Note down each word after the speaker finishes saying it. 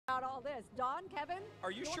about all this. Don, Kevin?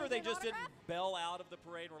 Are you sure they just didn't bail out of the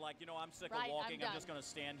parade? We're like, I'm sick of walking. I'm just going to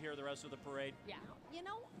stand here the rest of the parade. Yeah.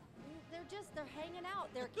 They're hanging out.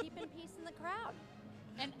 They're keeping peace in the crowd.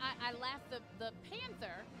 And I laughed. The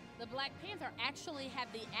Panther, the Black Panther, actually had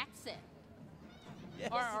the accent. Yes.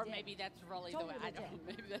 Or maybe that's really Totally the way. I don't know.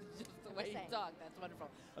 Maybe that's just the way he talked. That's wonderful.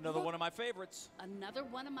 Another one of my favorites. Another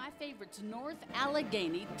one of my favorites. North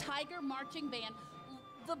Allegheny Tiger Marching Band.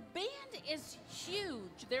 The band is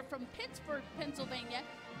huge. They're from Pittsburgh, Pennsylvania.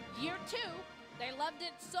 Year 2. They loved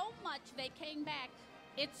it so much they came back.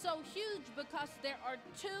 It's so huge because there are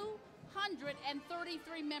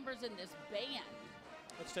 233 members in this band.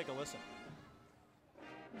 Let's take a listen.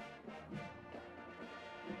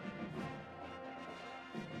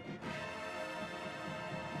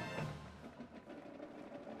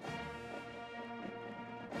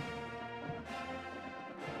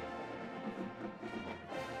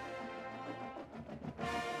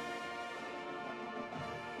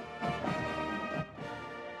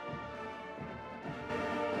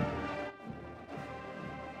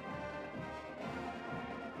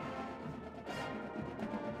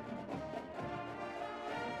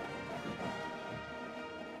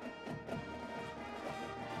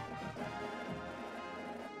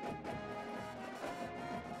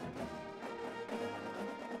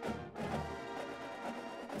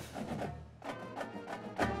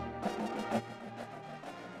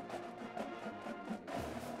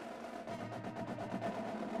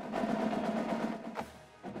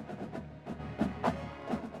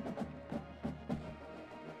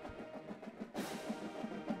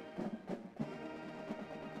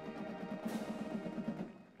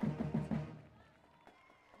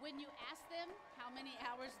 When you ask them how many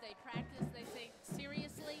hours they practice, they say,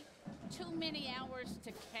 seriously, too many hours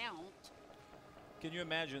to count. Can you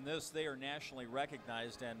imagine this? They are nationally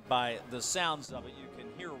recognized, and by the sounds of it, you can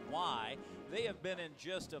hear why. They have been in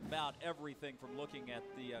just about everything from looking at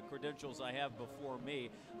the credentials I have before me.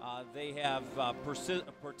 They have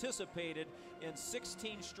participated in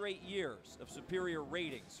 16 straight years of superior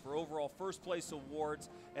ratings for overall first place awards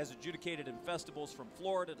as adjudicated in festivals from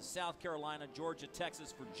Florida to South Carolina, Georgia,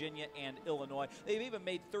 Texas, Virginia, and Illinois. They've even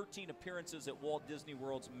made 13 appearances at Walt Disney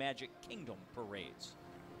World's Magic Kingdom parades.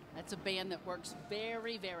 That's a band that works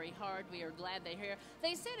very, very hard. We are glad they're here.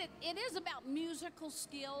 They said it is about musical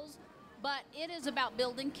skills, but it is about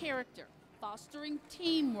building character, fostering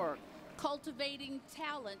teamwork, cultivating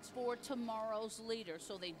talents for tomorrow's leaders.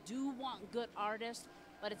 So they do want good artists,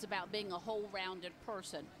 but it's about being a whole-rounded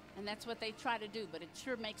person. And that's what they try to do, but it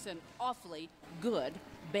sure makes an awfully good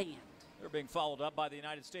band. They're being followed up by the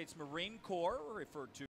United States Marine Corps, referred to